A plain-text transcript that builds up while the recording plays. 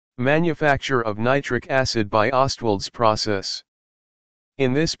Manufacture of nitric acid by Ostwald's process.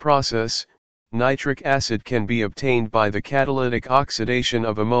 In this process, nitric acid can be obtained by the catalytic oxidation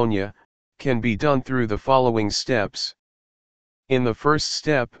of ammonia, can be done through the following steps. In the first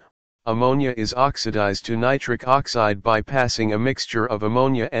step, ammonia is oxidized to nitric oxide by passing a mixture of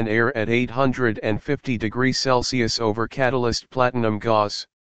ammonia and air at 850 degrees Celsius over catalyst platinum gauze.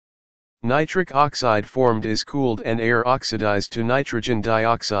 Nitric oxide formed is cooled and air oxidized to nitrogen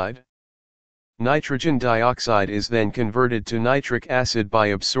dioxide. Nitrogen dioxide is then converted to nitric acid by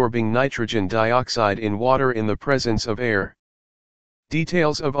absorbing nitrogen dioxide in water in the presence of air.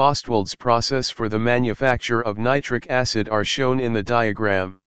 Details of Ostwald's process for the manufacture of nitric acid are shown in the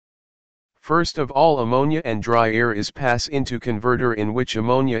diagram. First of all, ammonia and dry air is passed into converter in which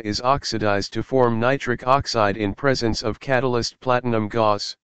ammonia is oxidized to form nitric oxide in presence of catalyst platinum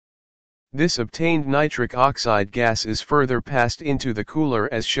gauze. This obtained nitric oxide gas is further passed into the cooler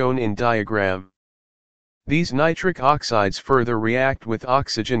as shown in diagram. These nitric oxides further react with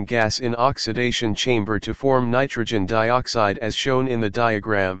oxygen gas in oxidation chamber to form nitrogen dioxide as shown in the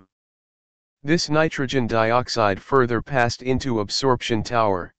diagram. This nitrogen dioxide further passed into absorption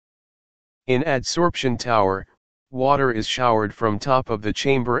tower. In adsorption tower, water is showered from top of the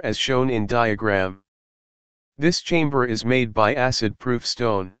chamber as shown in diagram. This chamber is made by acid-proof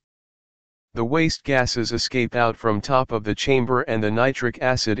stone. The waste gases escape out from top of the chamber and the nitric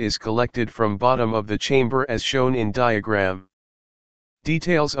acid is collected from bottom of the chamber as shown in diagram.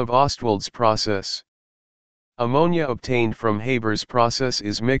 Details of Ostwald's process. Ammonia obtained from Haber's process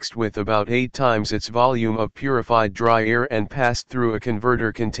is mixed with about 8 times its volume of purified dry air and passed through a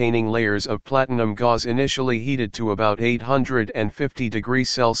converter containing layers of platinum gauze initially heated to about 850 degrees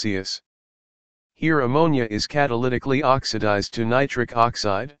Celsius. Here ammonia is catalytically oxidized to nitric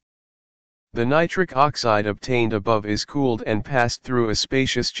oxide. The nitric oxide obtained above is cooled and passed through a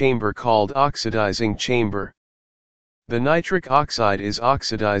spacious chamber called oxidizing chamber. The nitric oxide is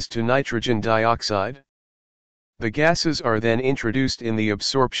oxidized to nitrogen dioxide. The gases are then introduced in the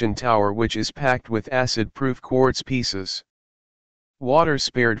absorption tower which is packed with acid-proof quartz pieces. Water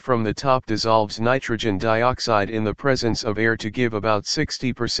spared from the top dissolves nitrogen dioxide in the presence of air to give about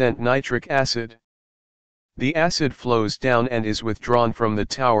 60% nitric acid. The acid flows down and is withdrawn from the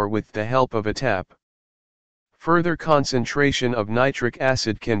tower with the help of a tap. Further concentration of nitric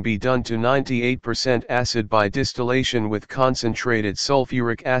acid can be done to 98% acid by distillation with concentrated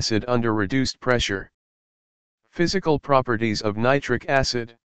sulfuric acid under reduced pressure. Physical properties of nitric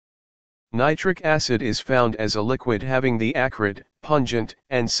acid. Nitric acid is found as a liquid having the acrid, pungent,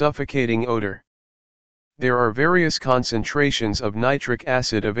 and suffocating odor. There are various concentrations of nitric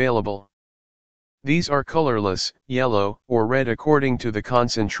acid available. These are colorless, yellow, or red according to the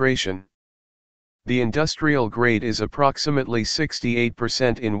concentration. The industrial grade is approximately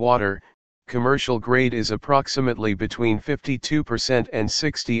 68% in water, commercial grade is approximately between 52% and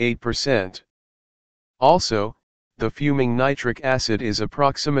 68%. Also, the fuming nitric acid is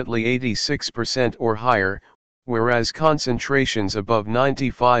approximately 86% or higher, whereas concentrations above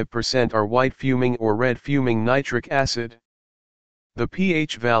 95% are white fuming or red fuming nitric acid. The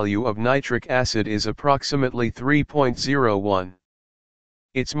pH value of nitric acid is approximately 3.01.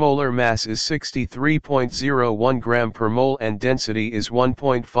 Its molar mass is 63.01 gram per mole and density is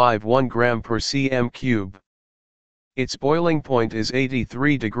 1.51 gram per cm cube. Its boiling point is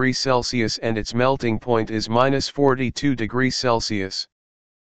 83 degrees Celsius and its melting point is -42 degrees Celsius.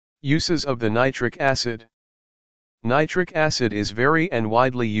 Uses of the nitric acid. Nitric acid is very and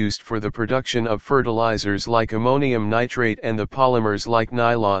widely used for the production of fertilizers like ammonium nitrate and the polymers like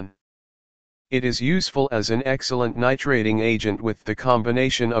nylon. It is useful as an excellent nitrating agent with the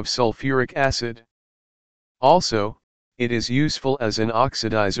combination of sulfuric acid. Also, it is useful as an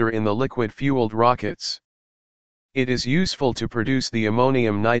oxidizer in the liquid-fueled rockets. It is useful to produce the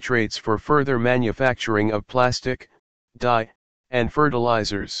ammonium nitrates for further manufacturing of plastic, dye, and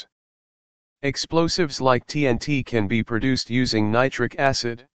fertilizers. Explosives like TNT can be produced using nitric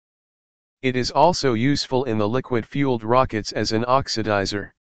acid. It is also useful in the liquid-fueled rockets as an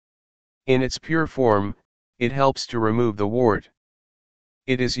oxidizer. In its pure form, it helps to remove the wart.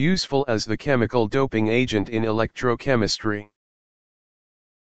 It is useful as the chemical doping agent in electrochemistry.